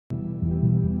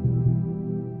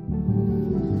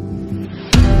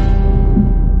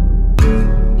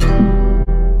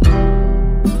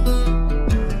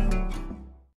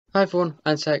Hi everyone,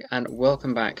 I'm Tech and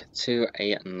welcome back to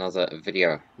another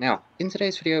video. Now, in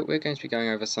today's video we're going to be going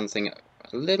over something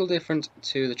a little different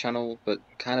to the channel, but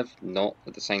kind of not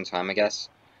at the same time I guess.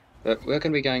 But we're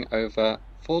going to be going over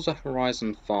Forza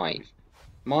Horizon 5,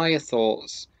 my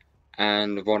thoughts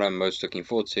and what I'm most looking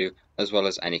forward to, as well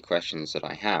as any questions that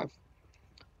I have.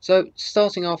 So,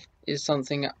 starting off is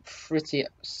something pretty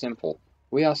simple.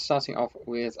 We are starting off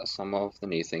with some of the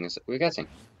new things that we're getting.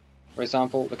 For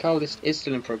example, the car list is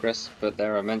still in progress, but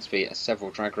there are meant to be several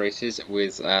drag races,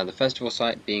 with the festival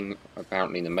site being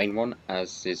apparently the main one,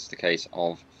 as is the case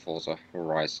of Forza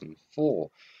Horizon 4.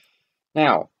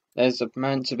 Now, there's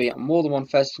meant to be more than one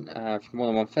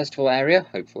festival area,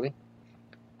 hopefully,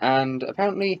 and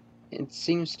apparently it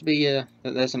seems to be that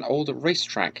there's an older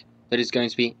racetrack that is going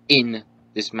to be in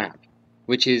this map,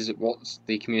 which is what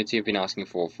the community have been asking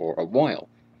for a while.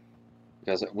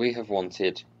 Because we have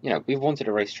wanted, we've wanted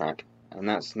a racetrack, and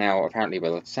that's now apparently, by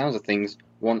the sounds of things,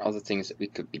 one of the things that we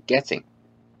could be getting.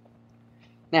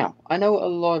 Now, I know a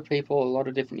lot of people, a lot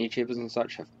of different YouTubers and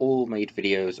such have all made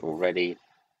videos already.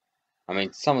 I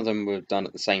mean, some of them were done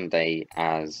at the same day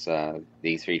as the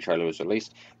E3 trailer was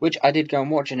released, which I did go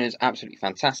and watch, and it was absolutely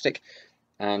fantastic.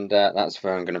 And that's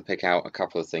where I'm going to pick out a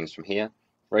couple of things from here.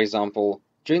 For example,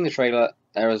 during the trailer,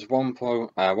 there was one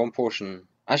portion.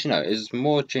 Actually, no, it was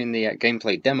more during the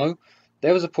gameplay demo.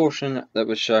 There was a portion that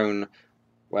was shown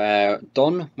where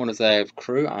Don, one of their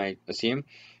crew, I assume,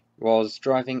 was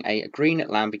driving a green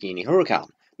Lamborghini Huracan.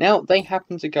 Now, they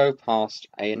happened to go past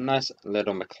a nice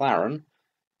little McLaren,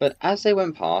 but as they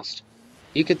went past,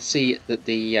 you could see that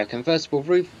the convertible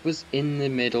roof was in the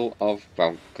middle of,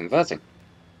 well, converting.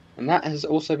 And that has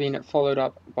also been followed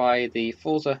up by the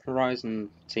Forza Horizon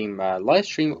team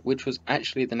livestream, which was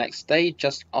actually the next day,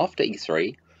 just after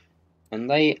E3, and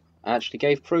they actually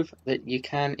gave proof that you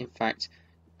can, in fact,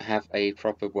 have a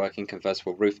proper working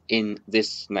convertible roof in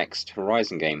this next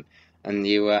Horizon game, and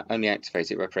you only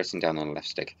activate it by pressing down on the left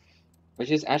stick,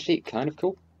 which is actually kind of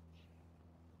cool.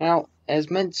 Now, there's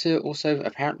meant to also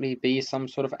apparently be some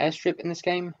sort of airstrip in this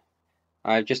game.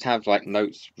 I just have like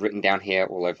notes written down here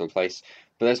all over the place,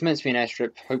 but there's meant to be an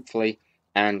airstrip, hopefully,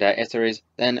 and if there is,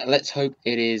 then let's hope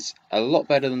it is a lot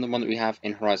better than the one that we have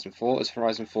in Horizon 4, as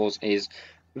Horizon 4's is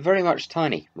very much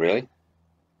tiny, really.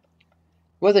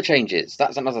 Weather changes,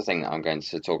 that's another thing that I'm going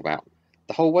to talk about.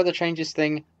 The whole weather changes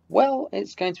thing, well,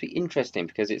 it's going to be interesting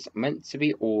because it's meant to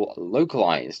be all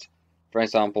localized. For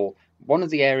example, one of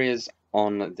the areas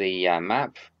on the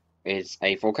map is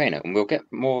a volcano, and we'll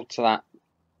get more to that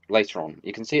later on.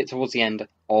 You can see it towards the end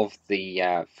of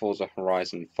the Forza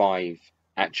Horizon 5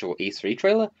 actual E3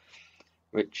 trailer,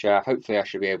 which hopefully I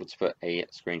should be able to put a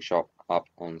screenshot up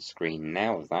on screen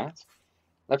now of that.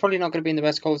 They're probably not going to be in the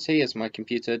best quality, as my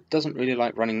computer doesn't really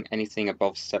like running anything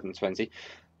above 720,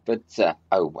 but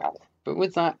oh well. But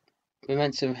with that, we're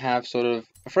meant to have sort of,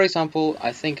 for example,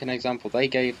 I think an example they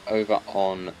gave over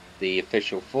on the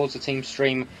official Forza team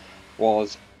stream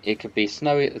was it could be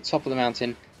snowy at the top of the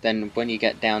mountain, then when you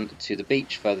get down to the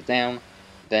beach further down,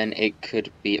 then it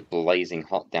could be blazing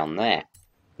hot down there.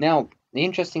 Now, the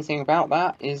interesting thing about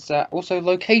that is also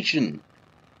location.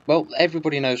 Well,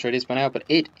 everybody knows where it is by now, but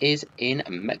it is in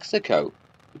Mexico,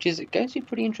 which is going to be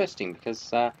pretty interesting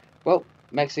because, well,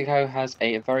 Mexico has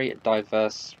a very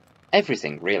diverse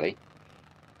everything, really.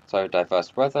 So,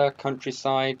 diverse weather,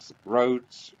 countryside,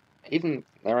 roads, even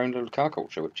their own little car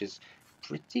culture, which is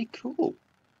pretty cool.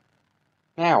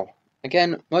 Now,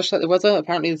 again, much like the weather,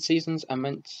 apparently the seasons are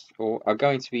meant, or are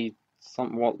going to be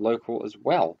somewhat local as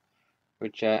well,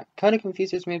 which kind of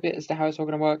confuses me a bit as to how it's all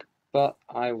going to work, but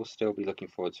I will still be looking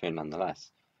forward to it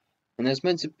nonetheless. And there's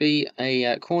meant to be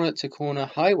a corner-to-corner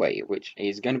highway, which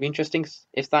is going to be interesting.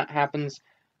 If that happens,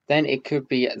 then it could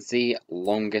be the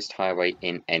longest highway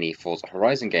in any Forza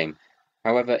Horizon game.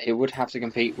 However, it would have to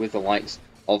compete with the likes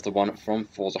of the one from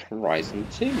Forza Horizon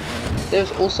 2.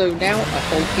 There's also now a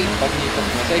whole heap of new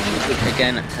customizations, which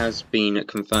again has been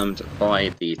confirmed by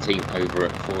the team over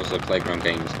at Forza Playground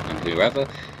Games and whoever.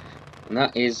 And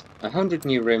that is 100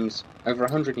 new rims, over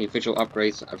 100 new visual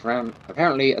upgrades, around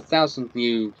apparently 1,000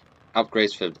 new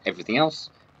upgrades for everything else,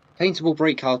 paintable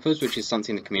brake calipers, which is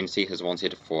something the community has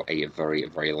wanted for a very,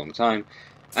 very long time,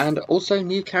 and also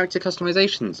new character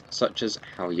customizations, such as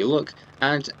how you look,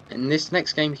 and in this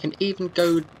next game you can even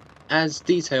go as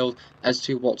detailed as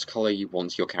to what colour you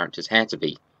want your character's hair to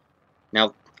be.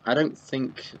 Now, I don't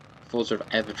think Forza have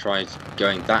ever tried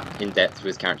going that in-depth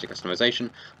with character customization,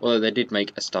 although they did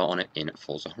make a start on it in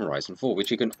Forza Horizon 4,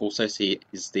 which you can also see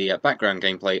is the background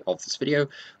gameplay of this video,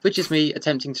 which is me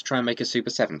attempting to try and make a Super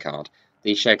 7 card.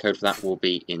 The share code for that will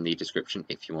be in the description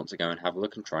if you want to go and have a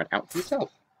look and try it out for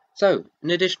yourself. So, an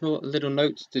additional little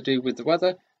note to do with the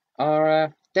weather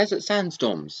are desert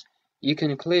sandstorms. You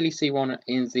can clearly see one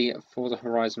in the Forza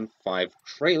Horizon 5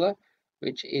 trailer,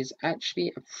 which is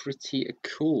actually pretty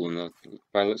cool. And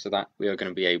by the looks of that, we are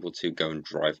going to be able to go and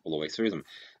drive all the way through them.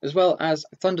 As well as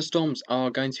thunderstorms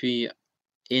are going to be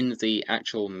in the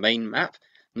actual main map,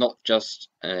 not just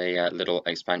a little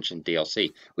expansion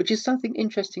DLC, which is something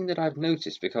interesting that I've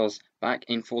noticed because back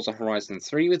in Forza Horizon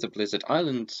 3 with the Blizzard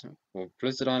Island, or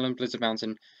Blizzard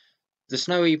Mountain, the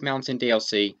Snowy Mountain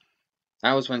DLC,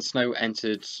 that was when snow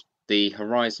entered the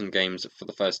Horizon games for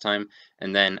the first time,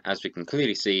 and then as we can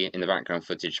clearly see in the background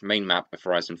footage main map of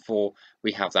Horizon 4,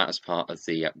 we have that as part of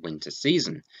the winter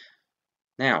season.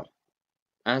 Now,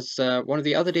 as one of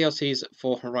the other DLCs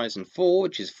for Horizon 4,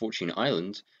 which is Fortune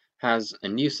Island, has a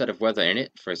new set of weather in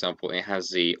it. For example, it has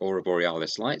the Aurora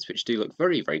Borealis lights, which do look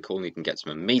very, very cool, and you can get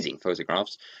some amazing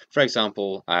photographs. For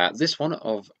example, this one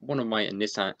of my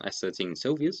Nissan S13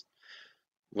 Silvias,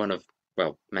 one of,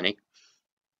 well, many.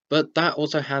 But that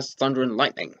also has thunder and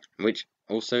lightning, which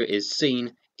also is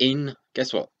seen in,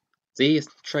 guess what? The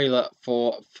trailer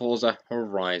for Forza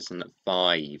Horizon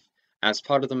 5 as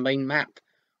part of the main map,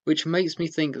 which makes me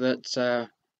think that,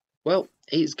 well,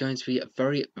 it's going to be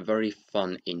very, very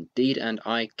fun indeed, and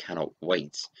I cannot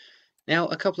wait. Now,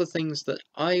 a couple of things that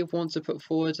I want to put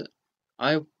forward.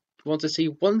 I want to see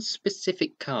one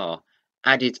specific car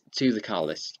added to the car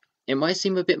list. It might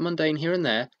seem a bit mundane here and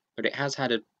there, but it has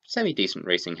had a semi-decent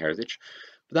racing heritage.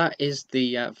 But that is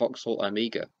the Vauxhall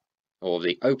Amiga, or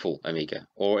the Opel Amiga,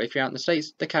 or if you're out in the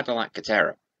States, the Cadillac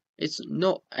Catera. It's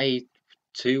not a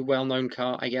too well-known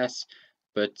car, I guess,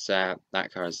 but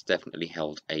that car has definitely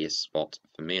held a spot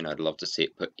for me, and I'd love to see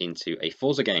it put into a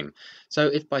Forza game. So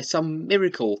if by some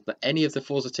miracle that any of the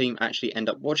Forza team actually end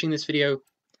up watching this video,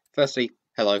 firstly,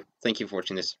 hello, thank you for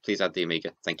watching this, please add the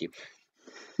Amiga, thank you.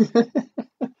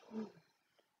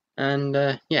 And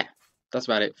yeah, that's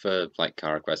about it for like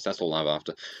car requests, that's all I'm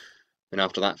after. Been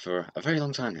after that for a very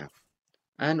long time now.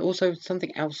 And also,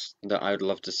 something else that I would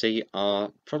love to see are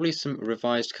probably some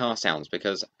revised car sounds,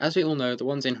 because as we all know, the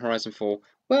ones in Horizon 4,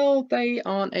 well, they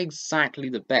aren't exactly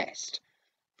the best.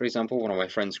 For example, one of my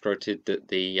friends quoted that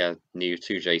the new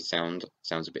 2J sound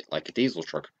sounds a bit like a diesel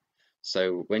truck.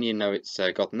 So when you know it's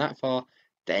gotten that far,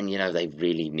 then you know they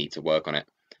really need to work on it.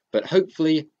 But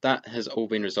hopefully that has all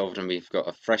been resolved and we've got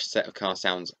a fresh set of car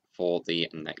sounds for the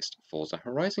next Forza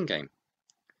Horizon game.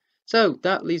 So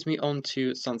that leads me on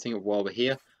to something while we're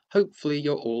here. Hopefully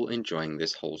you're all enjoying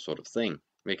this whole sort of thing,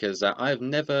 because I've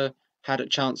never had a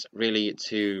chance really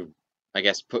to, I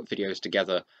guess, put videos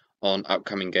together on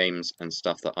upcoming games and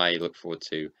stuff that I look forward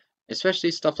to,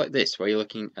 especially stuff like this, where you're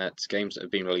looking at games that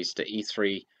have been released at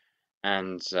E3,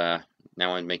 and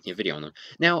now I'm making a video on them.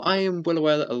 Now, I am well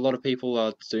aware that a lot of people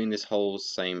are doing this whole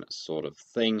same sort of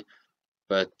thing,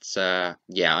 but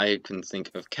yeah, I can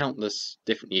think of countless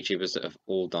different YouTubers that have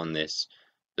all done this,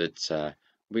 but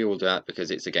we all do that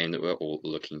because it's a game that we're all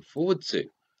looking forward to.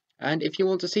 And if you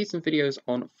want to see some videos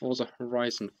on Forza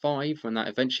Horizon 5 when that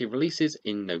eventually releases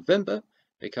in November,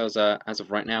 because as of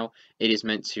right now, it is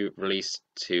meant to release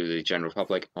to the general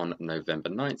public on November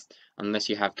 9th, unless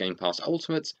you have Game Pass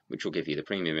Ultimate, which will give you the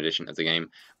premium edition of the game,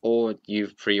 or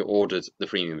you've pre-ordered the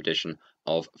premium edition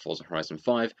of Forza Horizon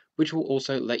 5, which will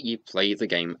also let you play the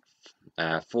game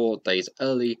 4 days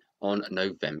early on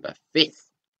November 5th.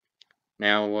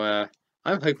 Now,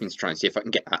 I'm hoping to try and see if I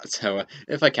can get that, so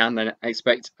if I can, then I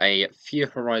expect a few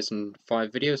Horizon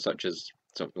 5 videos, such as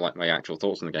like my actual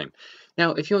thoughts on the game.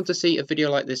 Now, if you want to see a video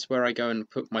like this where I go and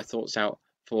put my thoughts out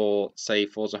for, say,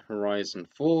 Forza Horizon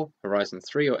 4, Horizon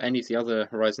 3, or any of the other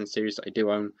Horizon series that I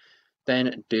do own,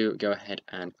 then do go ahead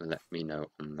and let me know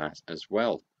on that as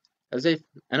well.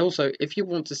 And also, if you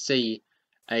want to see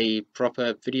a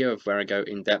proper video of where I go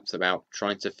in depth about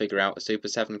trying to figure out a Super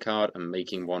 7 card and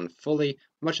making one fully,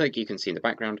 much like you can see in the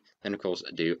background, then of course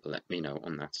do let me know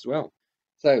on that as well.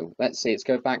 So let's see, let's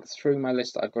go back through my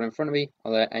list that I've got in front of me.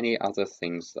 Are there any other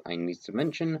things that I need to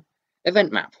mention?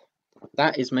 Event map.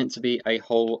 That is meant to be a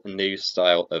whole new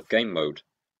style of game mode,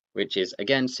 which is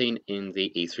again seen in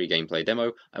the E3 gameplay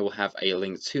demo. I will have a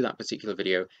link to that particular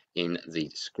video in the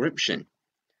description.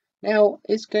 Now,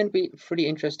 it's going to be pretty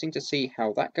interesting to see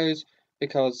how that goes,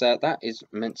 because that is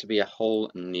meant to be a whole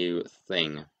new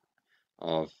thing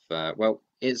of, well,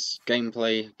 it's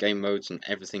gameplay, game modes, and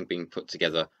everything being put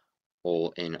together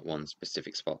all in one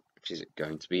specific spot, which is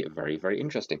going to be very, very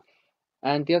interesting.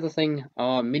 And the other thing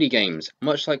are mini-games.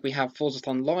 Much like we have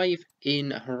Forzathon Live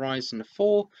in Horizon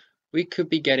 4, we could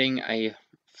be getting a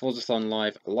Forzathon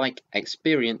Live-like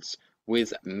experience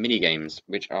with mini-games,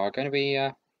 which are going to be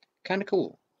kind of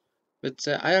cool. But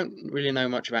I don't really know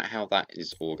much about how that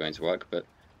is all going to work, but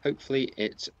hopefully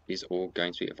it is all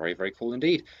going to be very, very cool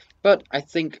indeed. But I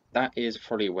think that is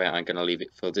probably where I'm going to leave it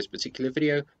for this particular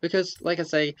video, because, like I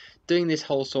say, doing this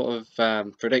whole sort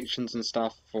of predictions and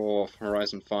stuff for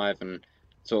Horizon 5 and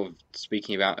sort of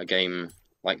speaking about a game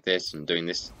like this and doing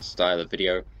this style of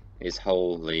video is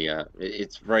wholly,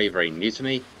 it's very, very new to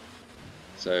me.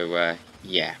 So,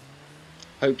 yeah,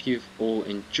 hope you've all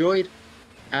enjoyed.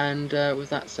 And with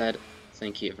that said,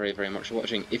 thank you very, very much for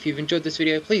watching. If you've enjoyed this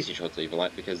video, please be sure to leave a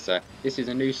like, because this is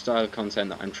a new style of content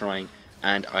that I'm trying,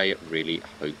 and I really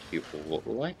hope you all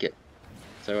like it.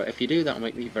 So if you do, that will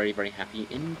make me very, very happy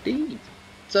indeed.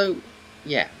 So,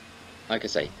 yeah, like I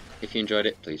say, if you enjoyed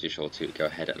it, please be sure to go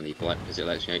ahead and leave a like, because it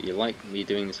lets you know you like me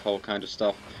doing this whole kind of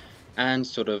stuff, and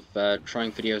sort of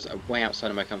trying videos way outside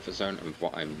of my comfort zone of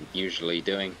what I'm usually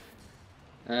doing.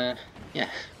 Yeah,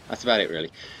 that's about it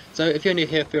really. So if you're new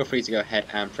here, feel free to go ahead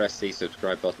and press the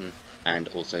subscribe button, and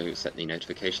also set the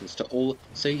notifications to all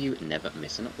so you never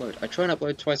miss an upload. I try and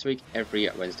upload twice a week, every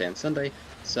Wednesday and Sunday,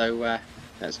 so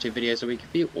that's 2 videos a week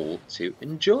for you all to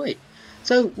enjoy.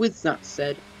 So with that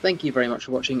said, thank you very much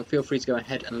for watching. Feel free to go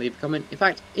ahead and leave a comment. In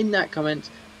fact, in that comment,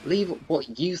 leave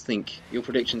what you think your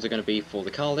predictions are going to be for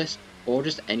the car list, or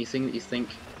just anything that you think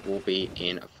will be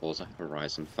in Forza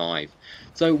Horizon 5.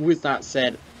 So with that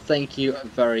said, thank you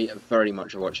very, very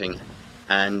much for watching,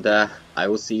 and I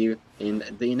will see you in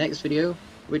the next video,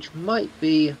 which might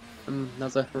be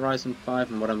another Horizon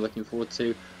 5 and what I'm looking forward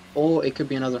to, or it could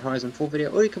be another Horizon 4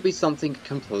 video, or it could be something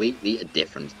completely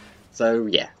different. So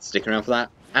yeah, stick around for that,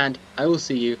 and I will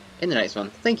see you in the next one.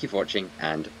 Thank you for watching,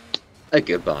 and a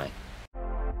goodbye.